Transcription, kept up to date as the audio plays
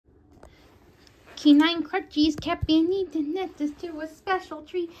Canine Crunchies kept being connected to a special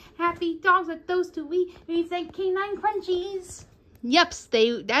tree. Happy dogs with those to eat. We said Canine Crunchies.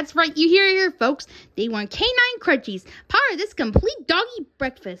 Yups, that's right. You hear here, folks. They want Canine Crunchies. Part of this complete doggy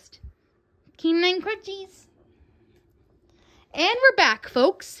breakfast. Canine Crunchies. And we're back,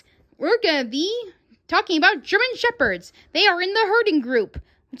 folks. We're going to be talking about German Shepherds. They are in the herding group,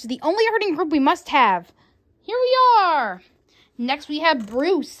 which is the only herding group we must have. Here we are. Next, we have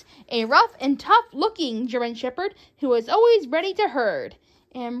Bruce, a rough and tough-looking German Shepherd who is always ready to herd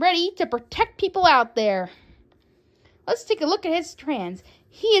and ready to protect people out there. Let's take a look at his strands.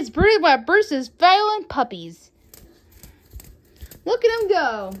 He is brooded by Bruce's violent puppies. Look at him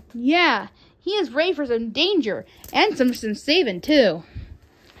go. Yeah, he is ready for some danger and some saving too.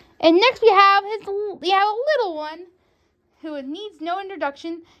 And next we have a little one who needs no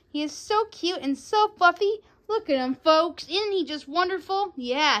introduction. He is so cute and so fluffy. Look at him, folks. Isn't he just wonderful?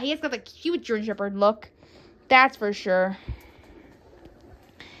 Yeah, he has got the cute German Shepherd look. That's for sure.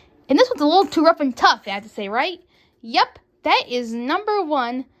 And this one's a little too rough and tough, I have to say, right? Yep, that is number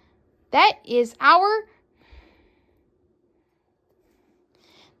one. That was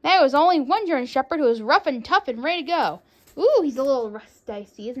only one German Shepherd who was rough and tough and ready to go. Ooh, he's a little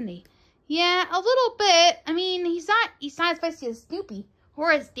dicey, isn't he? Yeah, a little bit. I mean, he's not as feisty as Snoopy,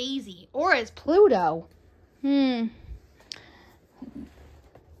 or as Daisy, or as Pluto.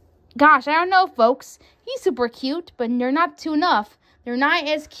 Gosh, I don't know, folks. He's super cute, but they're not too enough. They're not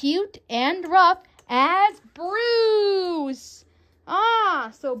as cute and rough as Bruce.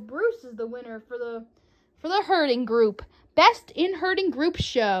 So Bruce is the winner for the herding group. Best in herding group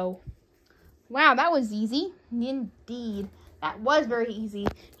show. Wow, that was easy. Indeed. That was very easy.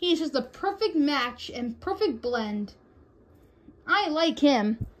 He's just a perfect match and perfect blend. I like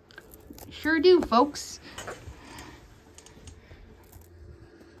him. Sure do, folks.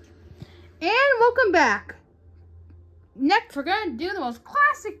 And welcome back. Next, we're going to do the most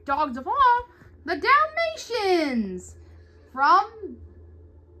classic dogs of all, the Dalmatians, from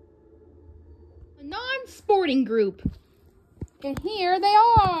a non-sporting group. And here they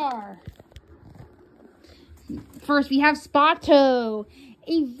are. First, we have Spotto,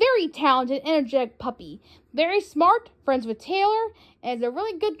 a very talented, energetic puppy. Very smart, friends with Taylor, and is a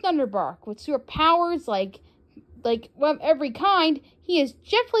really good thunderbark with superpowers like of every kind. He is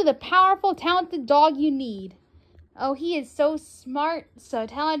definitely the powerful, talented dog you need. Oh, he is so smart, so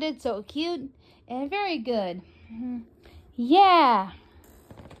talented, so cute, and very good. Yeah.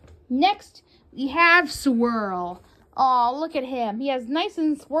 Next, we have Swirl. Oh, look at him. He has nice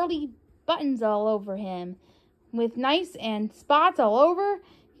and swirly buttons all over him, with nice and spots all over.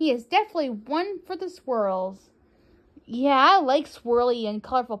 He is definitely one for the swirls. Yeah, I like swirly and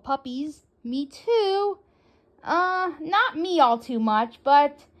colorful puppies. Me too. Not me all too much,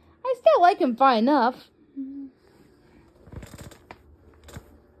 but I still like him fine enough.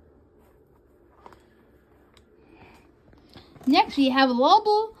 Next, we have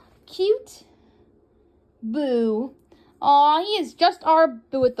lovable, cute Boo. Aw, he is just our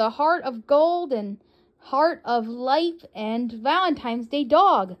Boo with the heart of gold and heart of life and Valentine's Day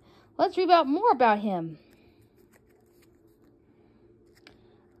dog. Let's read more about him.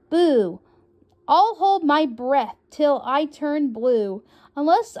 Boo. I'll hold my breath till I turn blue.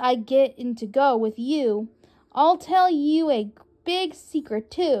 Unless I get in to go with you. I'll tell you a big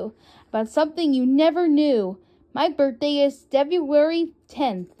secret too, about something you never knew. My birthday is February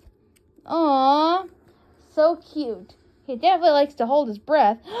 10th. Aww, so cute. He definitely likes to hold his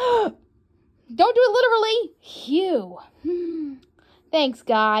breath. Don't do it literally. Phew. Thanks,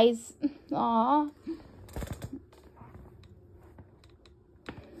 guys. Aww.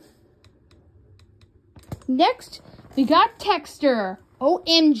 Next, we got Texter.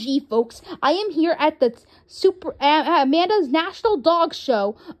 OMG, folks. I am here at the Amanda's National Dog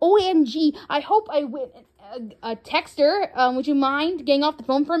Show. OMG. I hope I win. Texter, would you mind getting off the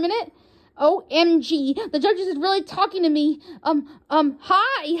phone for a minute? OMG, the judges is really talking to me.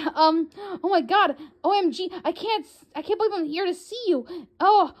 Hi. Oh my God. OMG, I can't believe I'm here to see you.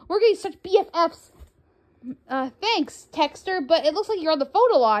 Oh, we're getting such BFFs. Thanks, Texter, but it looks like you're on the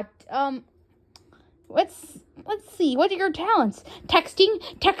phone a lot. Let's see. What are your talents? Texting,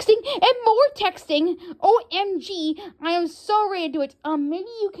 and more texting. OMG, I am so ready to do it. Maybe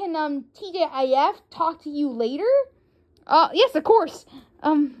you can, TJIF, talk to you later? Yes, of course.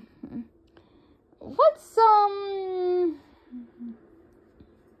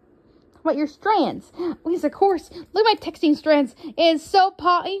 What your strands? Yes, of course. Look at my texting strands. It is so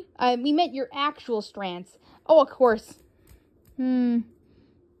potty. We meant your actual strands. Oh, of course. Texter?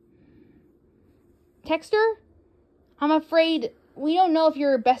 I'm afraid we don't know if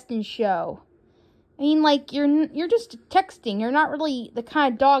you're best in show. I mean, like, you're just texting. You're not really the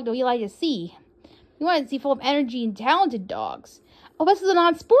kind of dog that we like to see. We want to see full of energy and talented dogs. Oh, this is a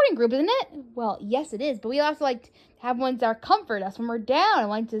non-sporting group, isn't it? Well, yes, it is. But we also like to have ones that comfort us when we're down and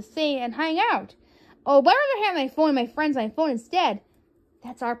like to stay and hang out. Oh, but I'd rather have my phone and my friends on my phone instead.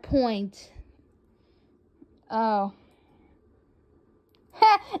 That's our point. Oh.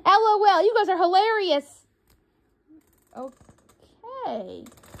 Ha! LOL, you guys are hilarious. Okay.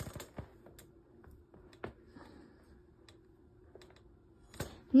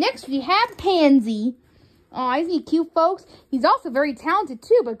 Next, we have Pansy. Oh, isn't he cute, folks? He's also very talented,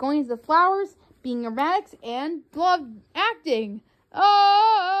 too, but going into the flowers, being erratic, and love acting.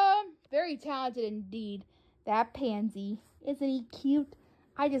 Oh, very talented indeed. That Pansy. Isn't he cute?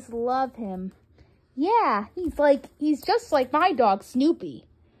 I just love him. Yeah, he's just like my dog, Snoopy.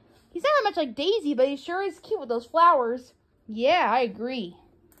 He's not that much like Daisy, but he sure is cute with those flowers. Yeah, I agree.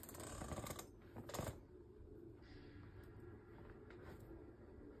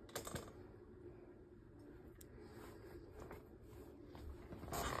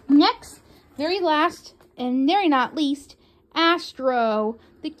 Next, very last, and very not least, Astro,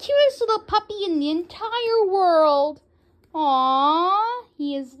 the cutest little puppy in the entire world. Aww,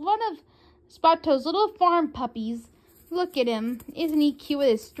 he is one of Spotto's little farm puppies. Look at him. Isn't he cute with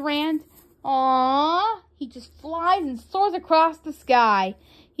his strand? Aww, he just flies and soars across the sky.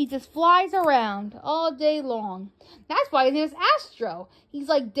 He just flies around all day long. That's why his name is Astro. He's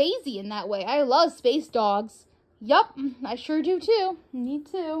like Daisy in that way. I love space dogs. Yup, I sure do too. Me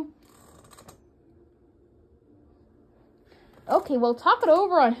too. Okay, we'll talk it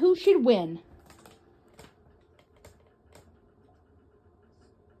over on who should win.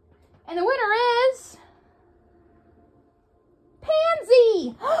 And the winner is...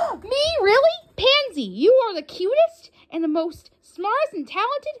 Pansy! Me? Really? Pansy, you are the cutest and the most smartest and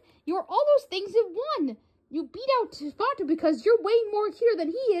talented. You are all those things in one. You beat out Spotto because you're way more cuter than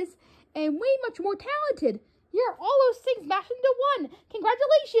he is and way much more talented. You're all those things mashed into one.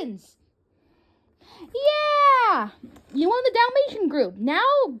 Congratulations. Yeah. You won the Dalmatian group. Now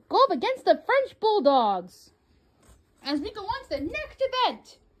go up against the French Bulldogs as we go on to the next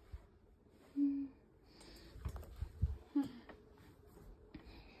event.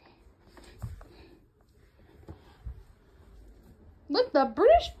 With the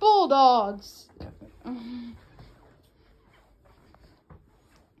British Bulldogs.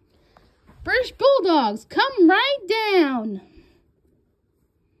 British Bulldogs, come right down.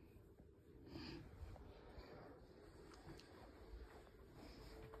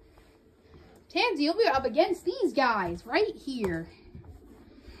 Tansy, you'll be up against these guys right here.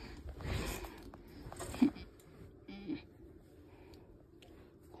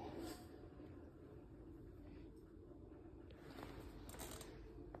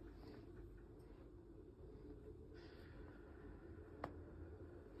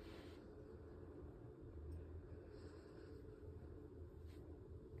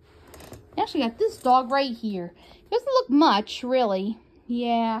 Actually got this dog right here. He doesn't look much, really.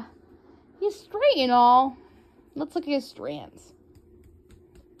 Yeah. He's straight and all. Let's look at his strands.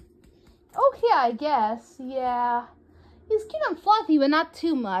 Okay, I guess. Yeah. He's cute and fluffy, but not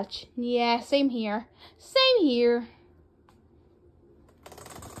too much. Yeah, same here. Same here.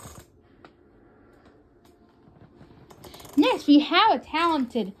 Next, we have a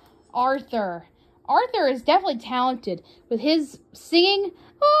talented Arthur. Arthur is definitely talented with his singing,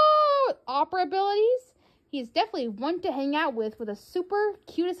 opera abilities. He is definitely one to hang out with a super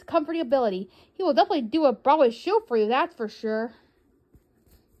cutest comforting ability. He will definitely do a Broadway show for you, that's for sure.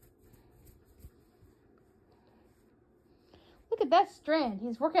 Look at that strand.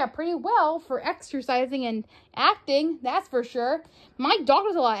 He's working out pretty well for exercising and acting, that's for sure. My dog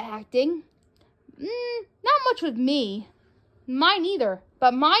does a lot of acting. Not much with me. Mine either,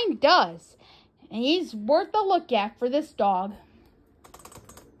 but mine does. And he's worth a look at for this dog.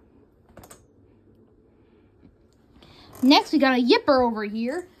 Next, we got a Yipper over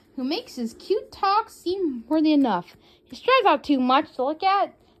here who makes his cute talk seem worthy enough. He strives out too much to look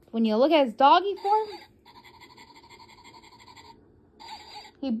at. When you look at his doggy form,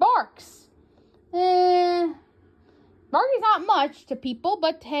 he barks. Barking is not much to people,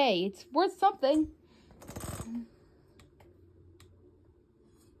 but hey, it's worth something.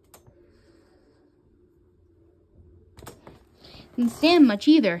 Didn't stand much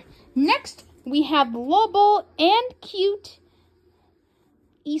either. Next, we have the lovable and cute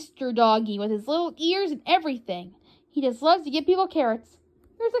Easter doggy with his little ears and everything. He just loves to give people carrots.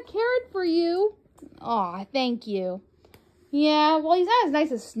 Here's a carrot for you. Aw, thank you. Yeah, well, he's not as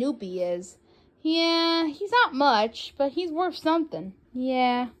nice as Snoopy is. Yeah, he's not much, but he's worth something.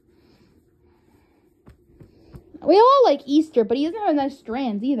 Yeah. We all like Easter, but he doesn't have nice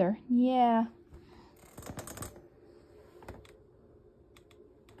strands either. Yeah.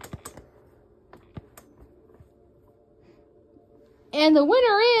 And the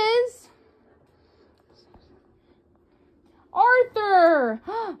winner is Arthur.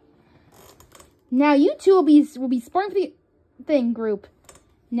 Now you two will be sporting for the thing group.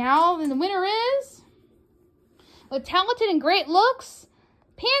 Now the winner is, with talented and great looks,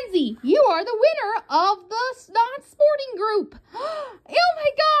 Pansy. You are the winner of the non-sporting group. Oh my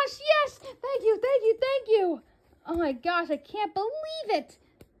gosh! Yes, thank you, thank you, thank you. Oh my gosh, I can't believe it.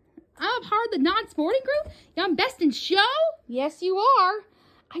 I'm part of the non-sporting group? I'm best in show? Yes, you are.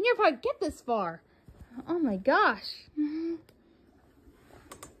 I never thought I'd get this far. Oh my gosh.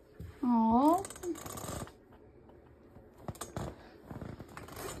 Aww.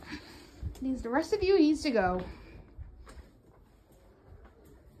 The rest of you needs to go.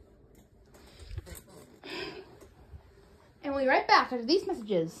 And we'll be right back after these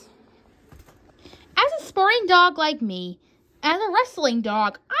messages. As a sporting dog like me, as a wrestling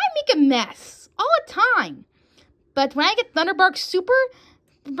dog, I make a mess all the time. But when I get Thunderbark Super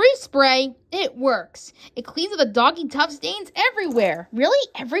Brief Spray, it works. It cleans up the doggy tough stains everywhere. Really?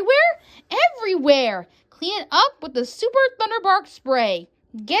 Everywhere? Everywhere! Clean it up with the Super Thunderbark Spray.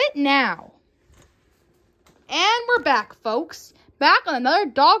 Get it now. And we're back, folks. Back on another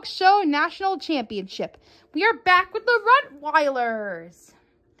Dog Show National Championship. We are back with the Rottweilers.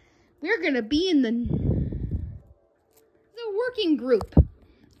 We're going to be in the working group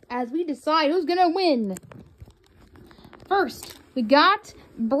as we decide who's going to win. First, we got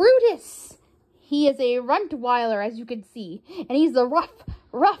Brutus. He is a Rottweiler, as you can see. And he's the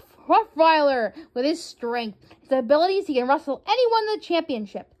Rottweiler with his strength. His abilities, he can wrestle anyone in the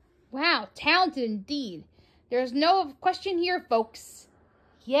championship. Wow, talented indeed. There's no question here, folks.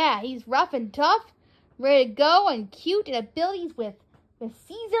 Yeah, he's rough and tough, ready to go, and cute, and abilities with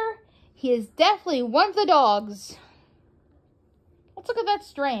Caesar. He is definitely one of the dogs. Let's look at that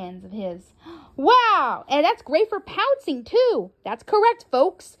strands of his. Wow, and that's great for pouncing, too. That's correct,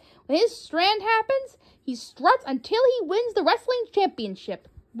 folks. When his strand happens, he struts until he wins the wrestling championship.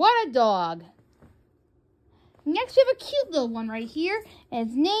 What a dog. Next, we have a cute little one right here, and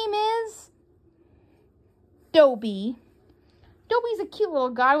his name is Dobie. Dobie's a cute little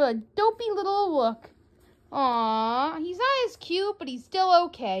guy with a dopey little look. Aww, he's not as cute, but he's still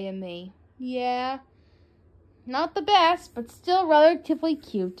okay to me. Yeah. Not the best, but still relatively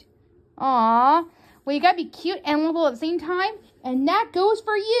cute. Aww. Well, you gotta be cute and lovable at the same time, and that goes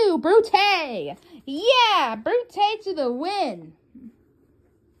for you, Brute. Yeah, Brute to the win.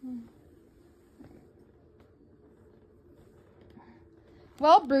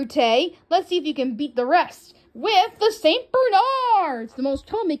 Well, Brute, let's see if you can beat the rest with the St. Bernards, the most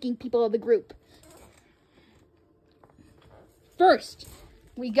troublemaking people of the group. First,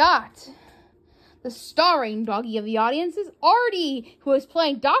 we got the starring doggy of the audience is Artie, who is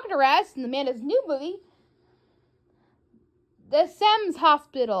playing Dr. S in Amanda's new movie, The Sam's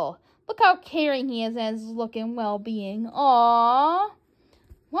Hospital. Look how caring he is and his look and well-being. Aww.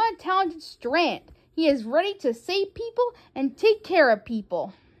 What a talented Strand. He is ready to save people and take care of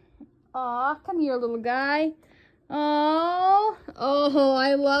people. Aw, come here, little guy. Oh,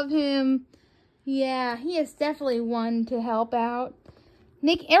 I love him. Yeah, he is definitely one to help out.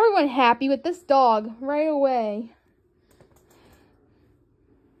 Make everyone happy with this dog right away.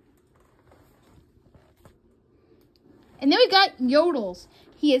 And then we got Yodels.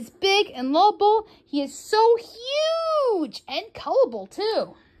 He is big and lovable. He is so huge and colorful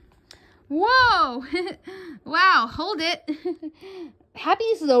too. Whoa! Wow, hold it.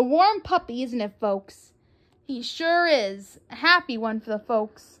 Happy's a warm puppy, isn't it, folks? He sure is. A happy one for the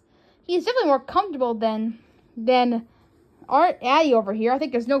folks. He's definitely more comfortable than our Addie over here. I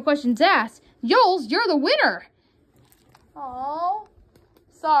think there's no questions asked. Yoles, you're the winner. Oh,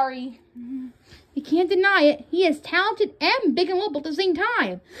 sorry. You can't deny it. He is talented and big and lovable at the same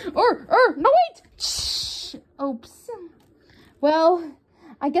time. No wait! Shh. Oops. Well,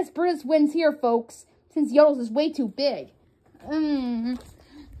 I guess Brutus wins here, folks, since Yodels is way too big.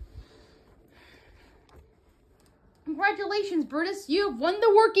 Congratulations, Brutus. You have won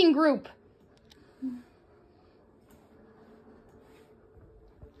the working group.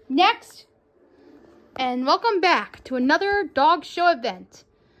 Next, and welcome back to another dog show event.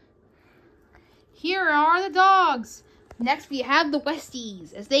 Here are the dogs. Next, we have the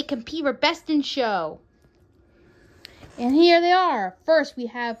Westies as they compete for Best in Show. And here they are. First, we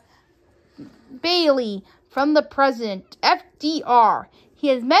have Bailey from the President, FDR. He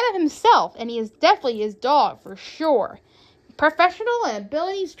has met him himself, and he is definitely his dog for sure. Professional and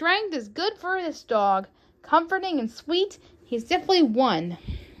ability strength is good for this dog. comforting and sweet. He's definitely one.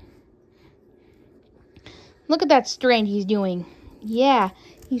 Look at that strain he's doing. Yeah,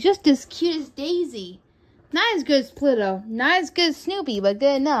 he's just as cute as Daisy. Not as good as Pluto. Not as good as Snoopy, but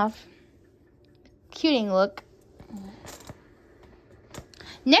good enough. Cuting look.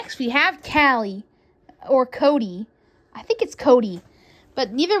 Next, we have Callie. Or Cody. I think it's Cody. But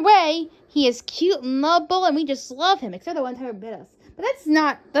either way, he is cute and lovable, and we just love him. Except the one time he bit us. But that's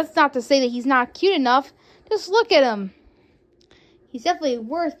not to say that he's not cute enough. Just look at him. He's definitely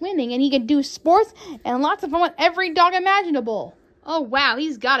worth winning, and he can do sports and lots of fun with every dog imaginable. Oh, wow,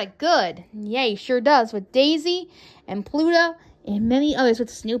 he's got it good. Yeah, he sure does, with Daisy and Pluto and many others with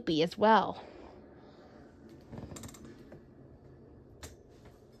Snoopy as well.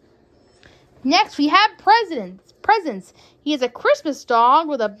 Next, we have Presents. He is a Christmas dog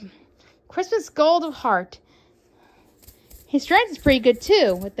with a Christmas gold heart. His strength is pretty good,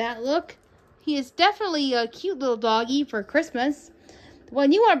 too, with that look. He is definitely a cute little doggy for Christmas.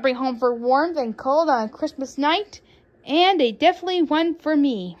 One you want to bring home for warmth and cold on a Christmas night. And a definitely one for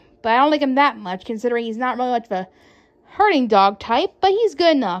me. But I don't like him that much, considering he's not really much of a herding dog type. But he's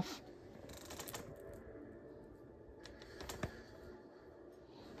good enough.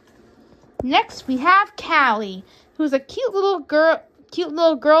 Next, we have Callie, who's a cute little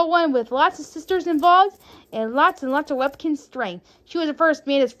girl one with lots of sisters involved and lots of Webkinz strength. She was the first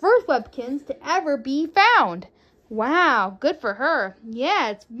Webkinz to ever be found. Wow, good for her. Yeah,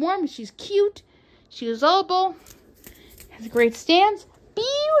 it's warm. She's cute. She's lovable. Has a great stance.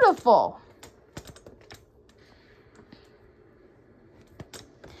 Beautiful.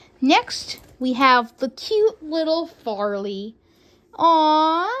 Next, we have the cute little Farley.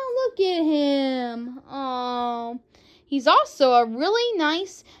 Aww, look at him. Aww. He's also a really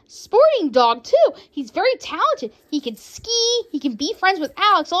nice sporting dog, too. He's very talented. He can ski. He can be friends with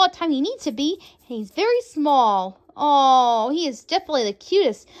Alex all the time he needs to be. And he's very small. Oh, he is definitely the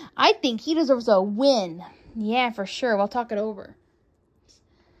cutest. I think he deserves a win. Yeah, for sure. We'll talk it over.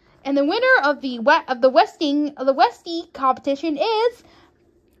 And the winner of the Westie competition is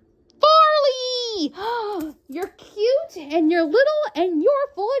Farley! You're cute, and you're little, and you're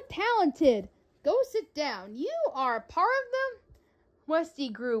full of talented. Go sit down. You are part of the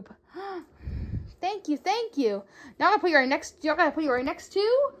Westie group. Thank you, thank you. Now I'm gonna put you right next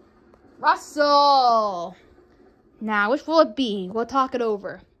to Russell. Now, which will it be? We'll talk it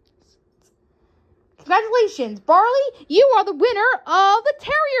over. Congratulations, Barley. You are the winner of the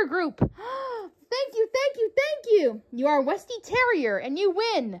Terrier group. Thank you, thank you, thank you. You are Westie Terrier, and you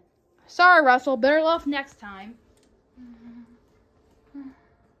win. Sorry, Russell. Better luck next time.